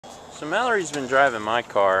So Mallory's been driving my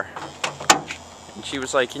car, and she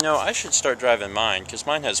was like, you know, I should start driving mine, because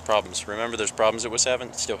mine has problems. Remember those problems it was having?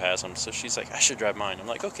 It still has them. So she's like, I should drive mine. I'm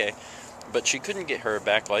like, okay. But she couldn't get her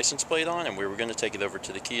back license plate on, and we were going to take it over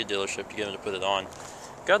to the Kia dealership to get them to put it on.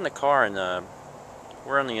 Got in the car, and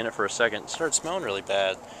we're on the unit for a second. It started smelling really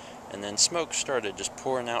bad, and then smoke started just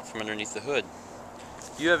pouring out from underneath the hood.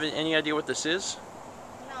 Do you have any idea what this is?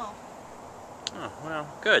 No. Oh, well,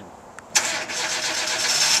 good.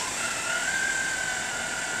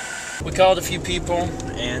 We called a few people,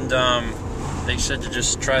 and they said to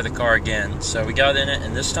just try the car again. So we got in it,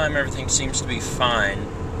 and this time everything seems to be fine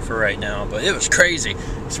for right now. But it was crazy.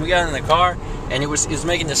 So we got in the car, and it was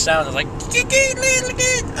making this sound. It was like,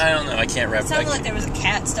 I don't know. I can't replicate. It sounded like there was a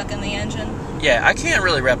cat stuck in the engine. Yeah, I can't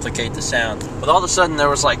really replicate the sound. But all of a sudden, there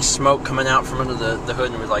was like smoke coming out from under the hood,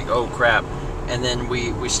 and we were like, oh crap. And then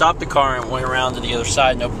we stopped the car and went around to the other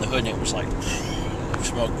side and opened the hood, and it was like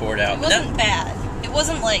smoke poured out. It wasn't bad. It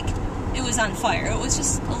wasn't like it was on fire. It was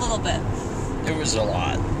just a little bit. It was a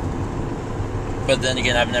lot. But then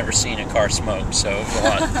again, I've never seen a car smoke, so it was a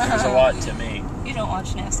lot. It was a lot to me. You don't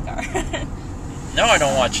watch NASCAR. No, I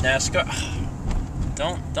don't watch NASCAR.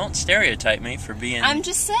 Don't stereotype me for being... I'm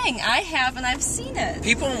just saying, I have and I've seen it.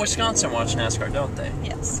 People in Wisconsin watch NASCAR, don't they?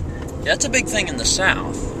 Yes. That's a big thing in the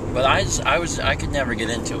South, but I could never get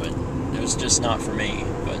into it. It was just not for me.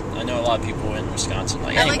 But I know a lot of people in Wisconsin.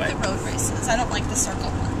 I like the road races. I don't like the circle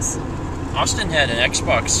ones. Austin had an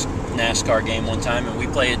Xbox NASCAR game one time, and we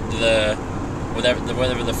played the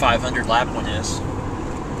whatever the 500 lap one is.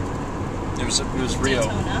 It was real.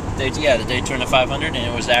 Daytona? The Daytona 500, and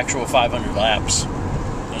it was actual 500 laps.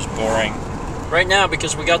 It was boring. Right now,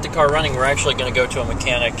 because we got the car running, we're actually going to go to a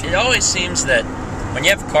mechanic. It always seems that when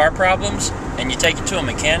you have car problems and you take it to a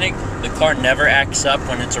mechanic, the car never acts up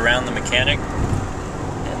when it's around the mechanic.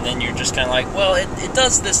 And then you're just kind of like, well, it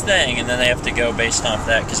does this thing, and then they have to go based off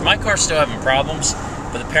that. Because my car's still having problems,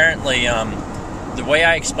 but apparently the way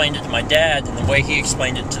I explained it to my dad and the way he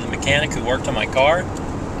explained it to the mechanic who worked on my car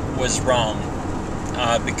was wrong.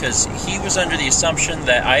 Because he was under the assumption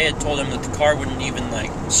that I had told him that the car wouldn't even like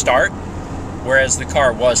start, whereas the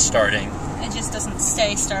car was starting. It just doesn't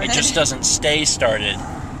stay started. It just doesn't stay started.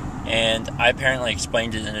 And I apparently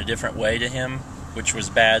explained it in a different way to him, which was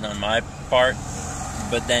bad on my part.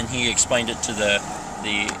 But then he explained it to the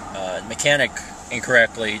mechanic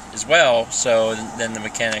incorrectly as well, so then the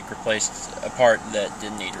mechanic replaced a part that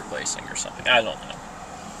didn't need replacing or something. I don't know.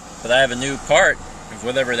 But I have a new part,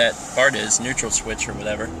 whatever that part is, neutral switch or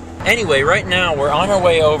whatever. Anyway, right now we're on our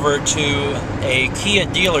way over to a Kia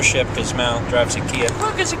dealership, because Mal drives a Kia.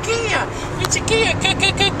 Look, it's a Kia! It's a Kia!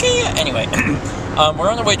 Kia! Anyway, we're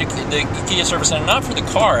on the way to the Kia service center, not for the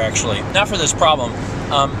car actually, not for this problem.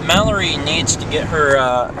 Mallory needs to get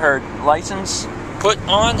her license put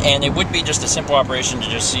on, and it would be just a simple operation to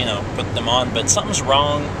just, you know, put them on, but something's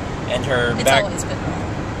wrong, and her back... It's always been wrong.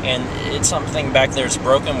 And it's something back there is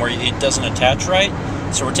broken where it doesn't attach right,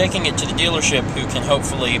 so we're taking it to the dealership who can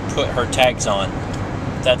hopefully put her tags on.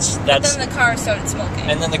 That's. But then the car started smoking.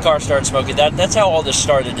 And then the car started smoking. That's how all this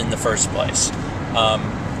started in the first place.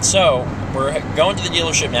 So we're going to the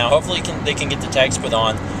dealership now. Hopefully they can get the tags put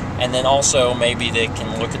on, and then also maybe they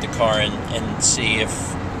can look at the car and see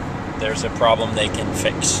if there's a problem they can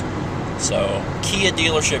fix. So Kia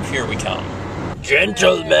dealership, here we come.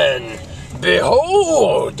 Gentlemen,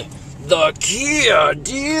 behold the Kia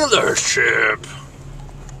dealership.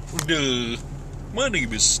 My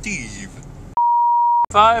name is Steve.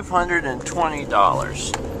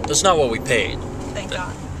 $520. That's not what we paid. Thank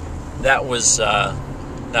God. That was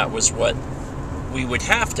what we would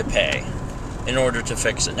have to pay in order to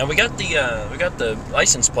fix it. Now we got the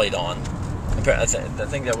license plate on. I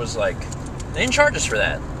think that was like, they didn't charge us for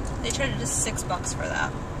that. They charged us $6 for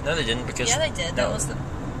that. No, they didn't, because yeah, they did.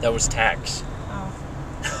 That was tax. Oh.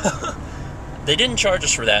 They didn't charge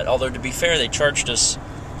us for that. Although to be fair, they charged us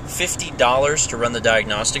 $50 to run the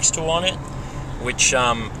diagnostics tool on it, which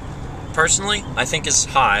personally I think is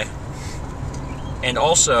high. And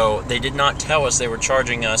also, they did not tell us they were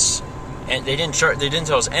charging us, and they didn't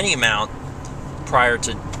tell us any amount prior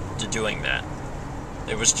to doing that.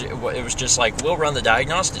 It was just like, we'll run the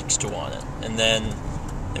diagnostics tool on it, and then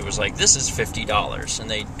it was like, this is $50, and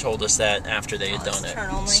they told us that after they had done it.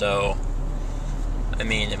 Only. So, I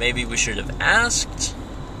mean, maybe we should have asked,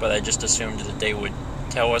 but I just assumed that they would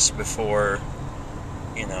tell us before,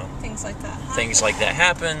 you know, things like that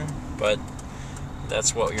happen. But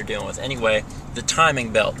that's what you're dealing with. Anyway, the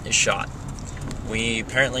timing belt is shot. We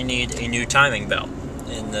apparently need a new timing belt,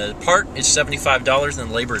 and the part is $75, and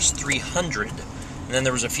the labor is $300. And then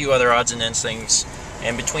there was a few other odds and ends things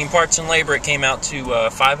And between parts and labor, it came out to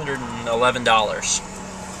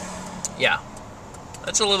 $511. Yeah,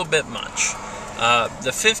 that's a little bit much.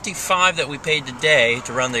 The $55 that we paid today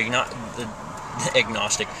to run the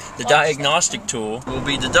diagnostic tool will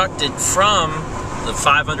be deducted from the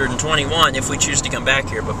 $521 if we choose to come back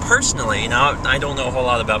here. But personally, now I don't know a whole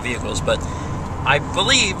lot about vehicles, but I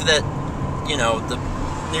believe that, you know, the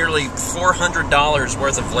nearly $400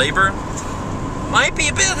 worth of labor might be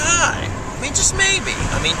a bit high. I mean, just maybe.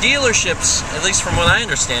 I mean, dealerships, at least from what I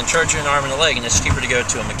understand, charge you an arm and a leg, and it's cheaper to go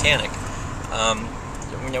to a mechanic.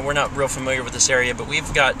 You know, we're not real familiar with this area, but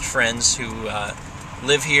we've got friends who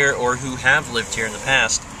live here or who have lived here in the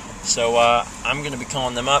past. So I'm going to be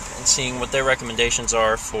calling them up and seeing what their recommendations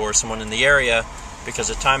are for someone in the area, because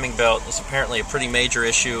a timing belt is apparently a pretty major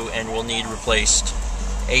issue and will need replaced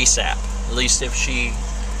ASAP, at least if she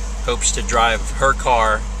hopes to drive her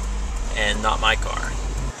car and not my car.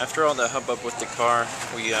 After all the hubbub with the car,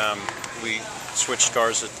 we switched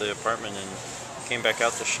cars at the apartment and came back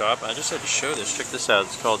out to shop. I just had to show this. Check this out.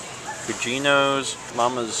 It's called Cugino's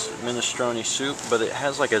Mama's Minestrone Soup, but it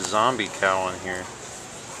has like a zombie cow on here.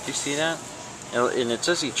 Do you see that? And it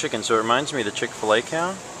says eat chicken, so it reminds me of the Chick-fil-A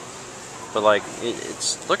cow. But like,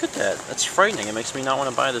 it's look at that. That's frightening. It makes me not want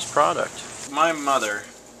to buy this product. My mother,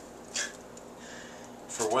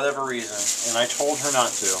 for whatever reason, and I told her not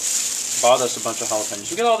to, bought us a bunch of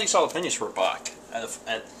jalapenos. We got all these jalapenos for $1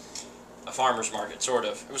 at a farmer's market, sort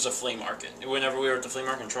of. It was a flea market. Whenever we were at the flea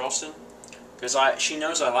market in Charleston, because she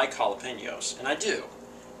knows I like jalapenos, and I do.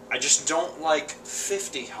 I just don't like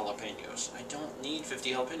 50 jalapenos. I don't need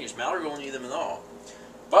 50 jalapenos. Mallory won't need them at all.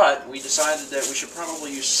 But we decided that we should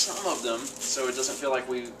probably use some of them so it doesn't feel like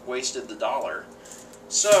we wasted the $1.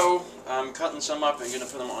 So I'm cutting some up and going to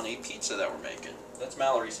put them on a pizza that we're making. That's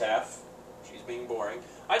Mallory's half. She's being boring.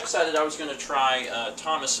 I decided I was going to try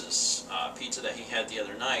Thomas's pizza that he had the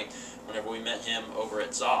other night whenever we met him over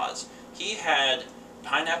at Zaz. He had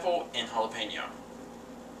pineapple and jalapeno.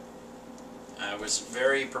 I was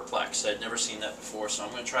very perplexed. I'd never seen that before, so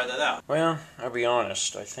I'm going to try that out. Well, I'll be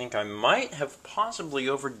honest. I think I might have possibly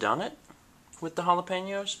overdone it with the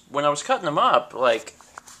jalapenos. When I was cutting them up, like,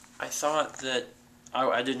 I thought that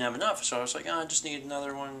I didn't have enough, so I was like, oh, I just need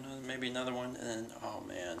another one, maybe another one, and then, oh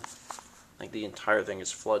man, like the entire thing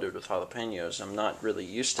is flooded with jalapenos. I'm not really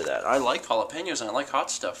used to that. I like jalapenos and I like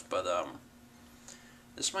hot stuff, but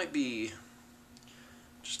this might be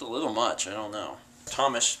just a little much. I don't know.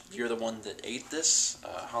 Thomas, you're the one that ate this,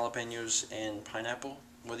 jalapenos and pineapple.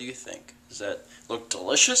 What do you think? Does that look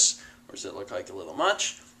delicious, or does it look like a little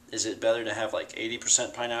much? Is it better to have like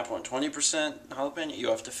 80% pineapple and 20% jalapeno? You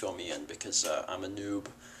have to fill me in, because I'm a noob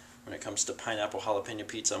when it comes to pineapple jalapeno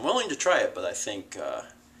pizza. I'm willing to try it, but I think I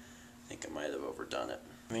might have overdone it.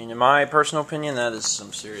 I mean, in my personal opinion, that is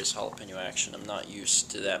some serious jalapeno action. I'm not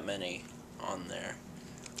used to that many on there.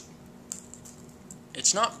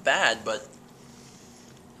 It's not bad, but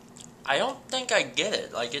I don't think I get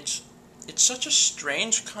it. Like, it's such a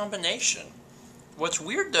strange combination. What's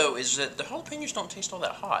weird, though, is that the jalapenos don't taste all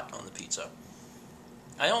that hot on the pizza.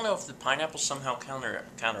 I don't know if the pineapple somehow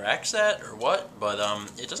counteracts that or what, but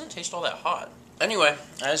it doesn't taste all that hot. Anyway,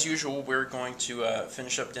 as usual, we're going to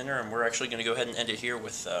finish up dinner, and we're actually going to go ahead and end it here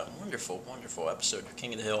with a wonderful, wonderful episode of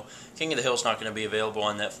King of the Hill. King of the Hill is not going to be available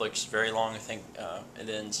on Netflix very long. I think it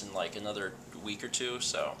ends in like another week or two,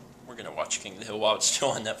 so we're going to watch King of the Hill while it's still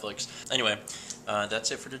on Netflix. Anyway,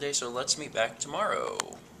 that's it for today, so let's meet back tomorrow.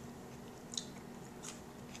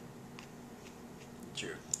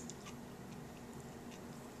 Cheers.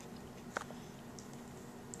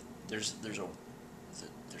 There's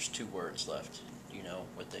 2 words left. You know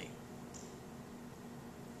what they...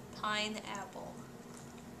 Pineapple.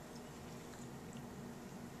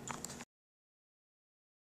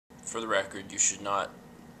 For the record, you should not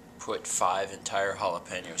put 5 entire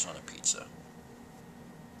jalapenos on a pizza.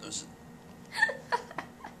 Those...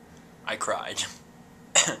 I cried.